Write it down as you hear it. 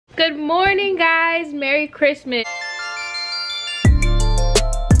Good morning, guys. Merry Christmas.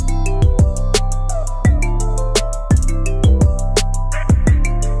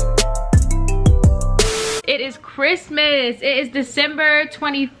 It is Christmas. It is December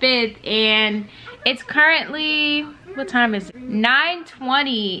 25th and it's currently, what time is it?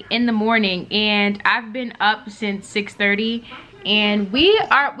 9:20 in the morning, and I've been up since 6:30. And we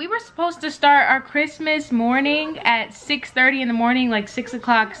were supposed to start our Christmas morning at 6:30 in the morning, like 6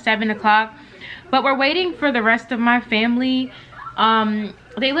 o'clock, 7 o'clock. But we're waiting for the rest of my family.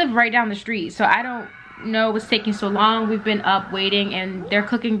 They live right down the street, so I don't know what's taking so long. We've been up waiting, and they're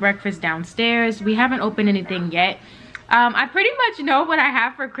cooking breakfast downstairs. We haven't opened anything yet. I pretty much know what I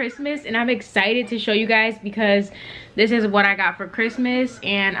have for Christmas, and I'm excited to show you guys because this is what I got for Christmas,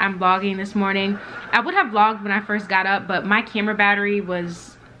 and I'm vlogging this morning. I would have vlogged when I first got up, but my camera battery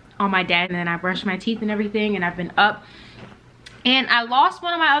was on my desk, and then I brushed my teeth and everything, and I've been up. And I lost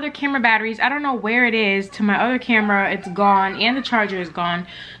one of my other camera batteries. I don't know where it is. To my other camera, it's gone, and the charger is gone.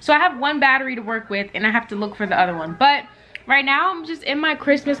 So I have one battery to work with, and I have to look for the other one. But right now, I'm just in my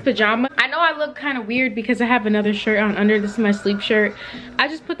Christmas pajamas. I know I look kind of weird because I have another shirt on under. This is my sleep shirt. I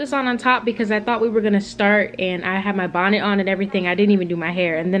just put this on top because I thought we were gonna start, and I had my bonnet on and everything. I didn't even do my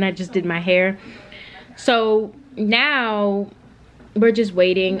hair, and then I just did my hair. So now we're just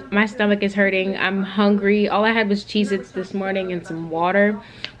waiting. My stomach is hurting. I'm hungry. All I had was Cheez-Its this morning and some water.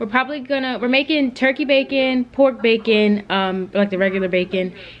 We're making turkey bacon, pork bacon, like the regular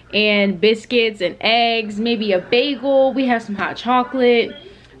bacon, and biscuits and eggs, maybe a bagel. We have some hot chocolate.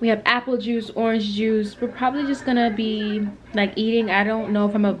 We have apple juice, orange juice. We're probably just gonna be like eating. I don't know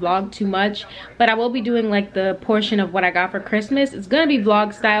if I'm gonna vlog too much, but I will be doing like the portion of what I got for Christmas. It's gonna be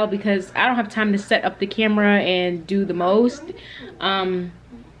vlog style because I don't have time to set up the camera and do the most.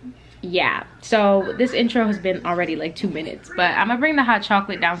 Yeah, so this intro has been already like 2 minutes, but I'm gonna bring the hot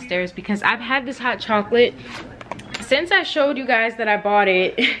chocolate downstairs because I've had this hot chocolate since I showed you guys that I bought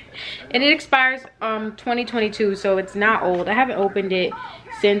it. And it expires 2022, so it's not old. I haven't opened it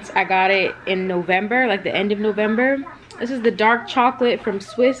since I got it in November, like the end of November. This is the dark chocolate from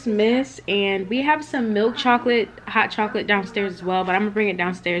Swiss Miss, and we have some milk chocolate, hot chocolate downstairs as well, but I'm gonna bring it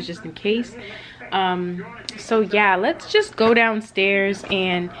downstairs just in case. So yeah, let's just go downstairs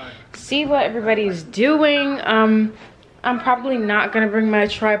and see what everybody's doing. I'm probably not gonna bring my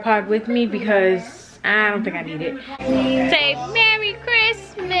tripod with me because I don't think I need it. Say Merry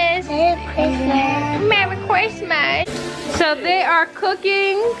Christmas. Merry Christmas. Merry Christmas. So they are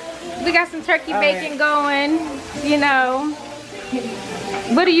cooking. We got some turkey bacon going, you know.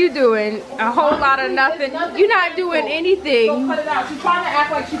 What are you doing? A whole lot of nothing. You're not doing anything. Don't cut it out. She's trying to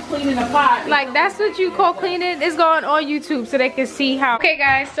act like she's cleaning a pot. Like, that's what you call cleaning? It's going on YouTube so they can see how. Okay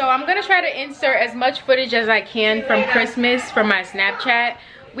guys, so I'm gonna try to insert as much footage as I can from Christmas from my Snapchat.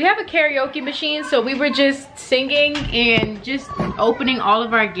 We have a karaoke machine, so we were just singing and just opening all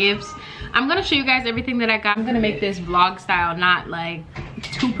of our gifts. I'm gonna show you guys everything that I got. I'm gonna make this vlog style, not like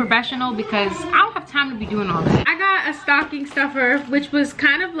too professional because I don't have time to be doing all that. I got a stocking stuffer, which was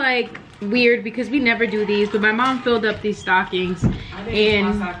kind of like weird because we never do these, but my mom filled up these stockings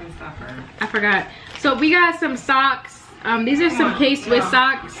and I forgot. So we got some socks. These are some K-Swiss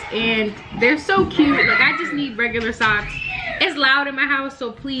socks and they're so cute. Like, I just need regular socks. It's loud in my house,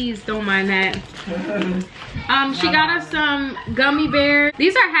 so please don't mind that. She got us some gummy bears.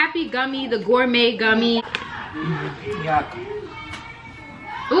 These are Happy Gummy, the gourmet gummy. Yeah.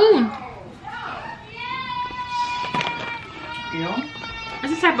 Ooh. Feel?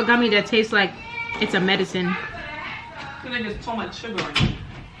 It's the type of gummy that tastes like it's a medicine. I feel like there's so much sugar in it.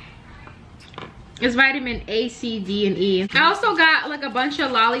 It's vitamin A, C, D, and E. I also got like a bunch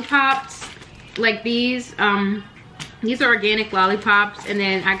of lollipops, like these. These are organic lollipops, and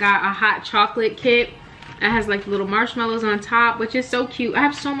then I got a hot chocolate kit that has like little marshmallows on top, which is so cute. I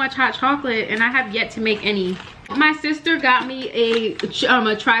have so much hot chocolate, and I have yet to make any. My sister got me a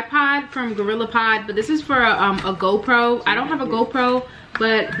tripod from GorillaPod, but this is for a GoPro. I don't have a GoPro,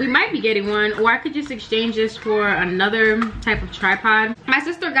 but we might be getting one, or I could just exchange this for another type of tripod. My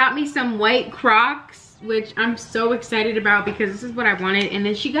sister got me some white Crocs, which I'm so excited about because this is what I wanted. And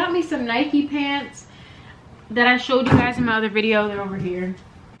then she got me some Nike pants that I showed you guys in my other video. They're over here.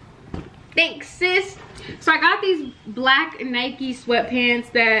 Thanks, sis. So I got these black Nike sweatpants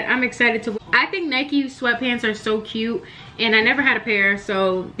that I'm excited to wear. I think Nike sweatpants are so cute, and I never had a pair,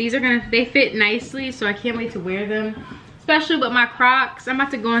 so these are they fit nicely, so I can't wait to wear them. Especially with my Crocs. I'm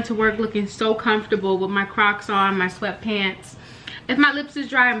about to go into work looking so comfortable with my Crocs on, my sweatpants. If my lips is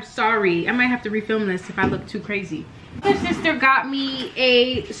dry, I'm sorry. I might have to refilm this if I look too crazy. My sister got me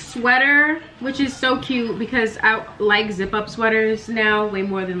a sweater, which is so cute because I like zip up sweaters now way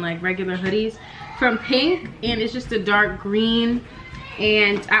more than like regular hoodies, from Pink, and it's just a dark green.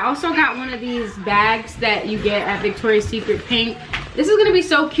 And I also got one of these bags that you get at Victoria's Secret, Pink. This is gonna be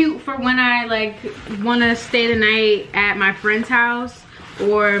so cute for when I like wanna stay the night at my friend's house,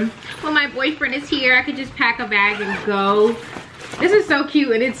 or when my boyfriend is here, I could just pack a bag and go. This is so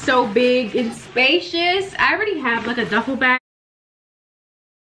cute, and it's so big and spacious. I already have like a duffel bag.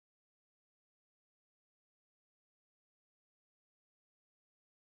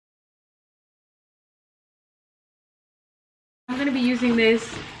 I'm gonna be using this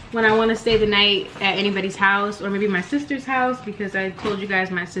when I want to stay the night at anybody's house, or maybe my sister's house, because I told you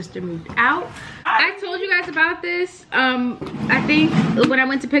guys my sister moved out. I told you guys about this. I think when I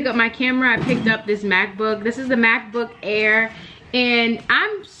went to pick up my camera, I picked up this MacBook. This is the MacBook Air, and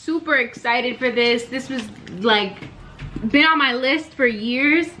I'm super excited for this. This was like been on my list for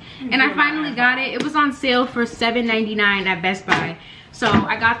years, and I finally got it. It was on sale for $7.99 at Best Buy. So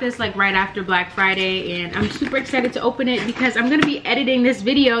I got this like right after Black Friday, and I'm super excited to open it because I'm gonna be editing this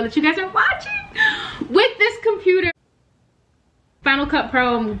video that you guys are watching with this computer. Final Cut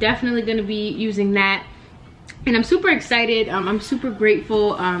Pro, I'm definitely gonna be using that. And I'm super excited. I'm super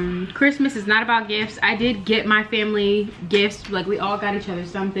grateful. Christmas is not about gifts. I did get my family gifts. Like, we all got each other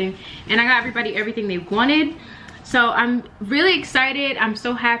something, and I got everybody everything they wanted. So I'm really excited. I'm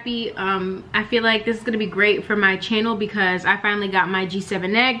so happy. I feel like this is gonna be great for my channel because I finally got my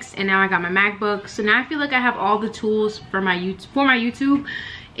G7X, and now I got my MacBook. So now I feel like I have all the tools for my YouTube,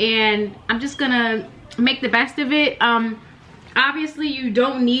 and I'm just gonna make the best of it. Obviously you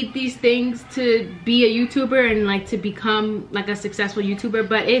don't need these things to be a YouTuber and like to become like a successful YouTuber,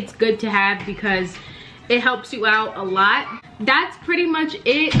 but it's good to have because it helps you out a lot. That's pretty much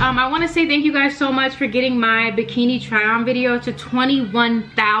it. I want to say thank you guys so much for getting my bikini try on video to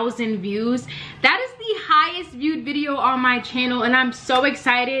 21,000 views. That is the highest viewed video on my channel, and I'm so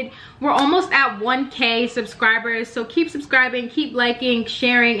excited. We're almost at 1K subscribers, so keep subscribing, keep liking,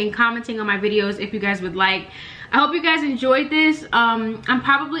 sharing, and commenting on my videos if you guys would like. I hope you guys enjoyed this. I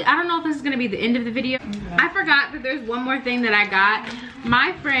don't know if this is gonna be the end of the video. I forgot that there's one more thing that I got.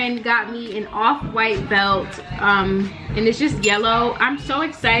 My friend got me an off-white belt, and it's just yellow. I'm so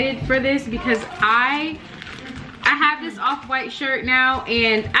excited for this because I have this off-white shirt now,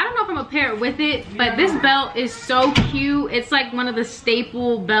 and I don't know if I'm gonna pair it with it, but this belt is so cute. It's like one of the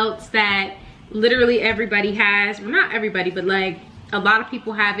staple belts that literally everybody has. Well, not everybody, but like a lot of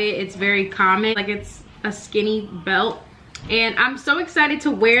people have it. It's very common. Like, it's a skinny belt, and I'm so excited to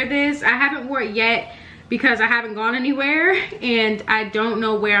wear this. I haven't worn it yet because I haven't gone anywhere, and I don't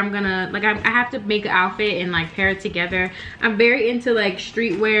know where I'm gonna, like, I have to make an outfit and like pair it together. I'm very into like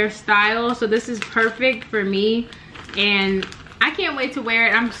streetwear style, so this is perfect for me, and I can't wait to wear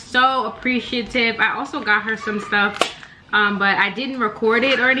it. I'm so appreciative. I also got her some stuff, but I didn't record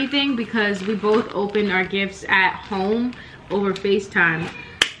it or anything because we both opened our gifts at home over FaceTime.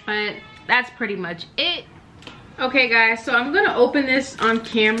 But that's pretty much it. Okay guys, so I'm gonna open this on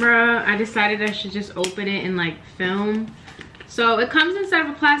camera. I decided I should just open it and like film. So it comes inside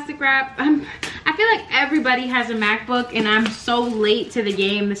of a plastic wrap. I feel like everybody has a MacBook, and I'm so late to the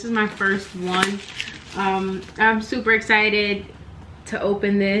game. This is my first one. I'm super excited to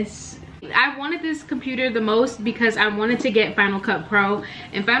open this. I wanted this computer the most because I wanted to get Final Cut Pro,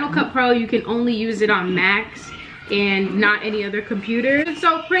 and Final Cut Pro, you can only use it on Macs and not any other computer. It's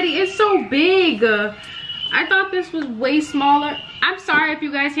so pretty. It's so big. I thought this was way smaller. I'm sorry if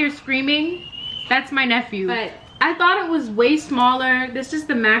you guys hear screaming. That's my nephew. But I thought it was way smaller. This is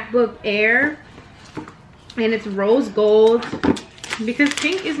the MacBook Air, and it's rose gold because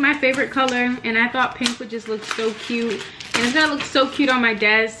pink is my favorite color, and I thought pink would just look so cute, and it's gonna look so cute on my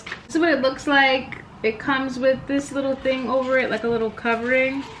desk. This is what it looks like. It comes with this little thing over it, like a little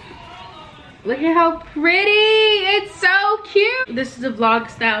covering. Look at how pretty. It's so cute. This is a vlog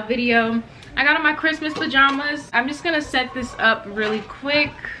style video. I got on my Christmas pajamas. I'm just gonna set this up really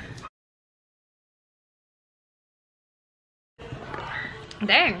quick.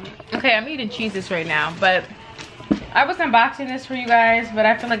 Dang. Okay, I'm eating cheeses right now, but I was unboxing this for you guys, but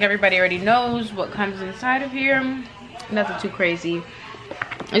I feel like everybody already knows what comes inside of here. Nothing too crazy.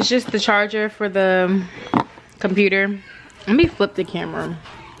 It's just the charger for the computer. Let me flip the camera.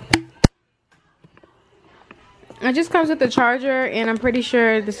 It just comes with the charger, and I'm pretty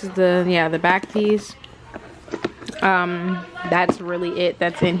sure this is the back piece. That's really it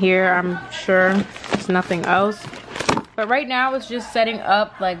that's in here. I'm sure there's nothing else. But right now it's just setting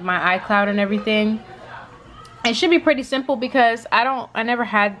up like my iCloud and everything. It should be pretty simple because I never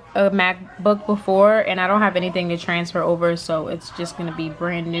had a MacBook before, and I don't have anything to transfer over, so it's just gonna be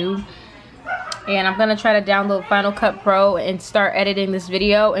brand new. And I'm gonna try to download Final Cut Pro and start editing this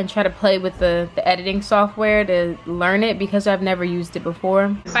video and try to play with the editing software to learn it because I've never used it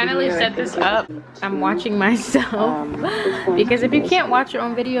before. Finally set this up. I'm watching myself because if you can't watch your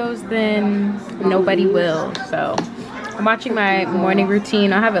own videos, then nobody will. So I'm watching my morning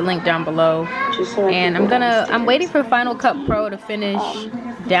routine. I'll have it linked down below. And I'm waiting for Final Cut Pro to finish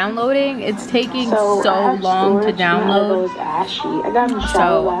downloading. It's taking so long to download.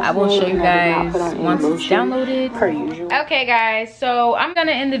 So I will show you guys once it's downloaded. Okay guys, so I'm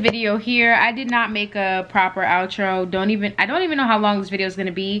gonna end the video here. I did not make a proper outro. I don't even know how long this video is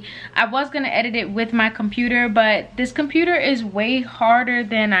gonna be. I was gonna edit it with my computer, but this computer is way harder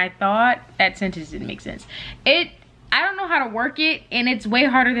than I thought. That sentence didn't make sense. I don't know how to work it, and it's way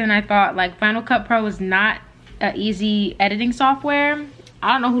harder than I thought. Like, Final Cut Pro is not an easy editing software.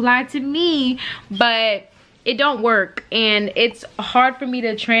 I don't know who lied to me, but it don't work, and it's hard for me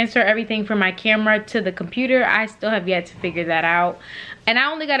to transfer everything from my camera to the computer. I still have yet to figure that out, and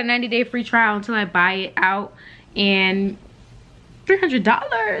I only got a 90-day free trial until I buy it out, and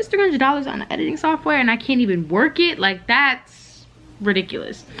 $300 on the editing software, and I can't even work it. Like, that's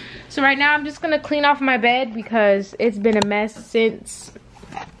ridiculous. So right now I'm just gonna clean off my bed because it's been a mess since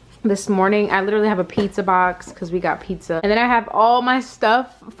this morning. I literally have a pizza box because we got pizza, and then I have all my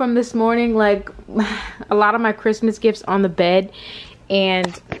stuff from this morning, like a lot of my Christmas gifts on the bed,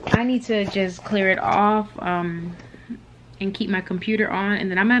 and I need to just clear it off and keep my computer on. And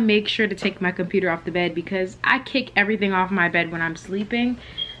then I'm gonna make sure to take my computer off the bed because I kick everything off my bed when I'm sleeping.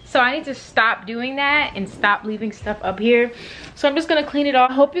 So I need to stop doing that and stop leaving stuff up here. So I'm just gonna clean it off.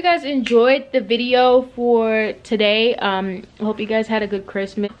 I hope you guys enjoyed the video for today. I hope you guys had a good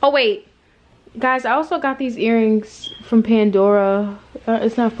Christmas. Oh wait, guys, I also got these earrings from Pandora.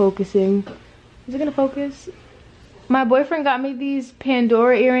 It's not focusing. Is it gonna focus? My boyfriend got me these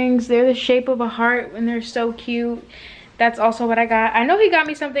Pandora earrings. They're the shape of a heart and they're so cute. That's also what I got. I know he got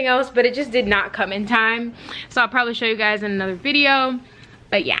me something else, but it just did not come in time. So I'll probably show you guys in another video.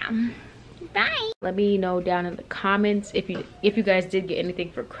 But yeah, bye. Let me know down in the comments if you guys did get anything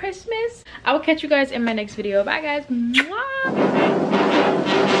for Christmas. I will catch you guys in my next video. Bye guys. Mwah.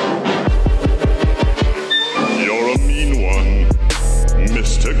 You're a mean one,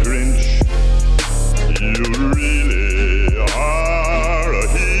 Mr. Grinch. You really are a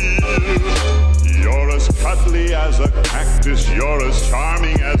heel. You're as cuddly as a cactus. You're as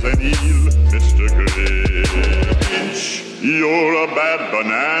charming as an eel, Mr. Grinch. You're a bad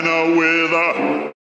banana with a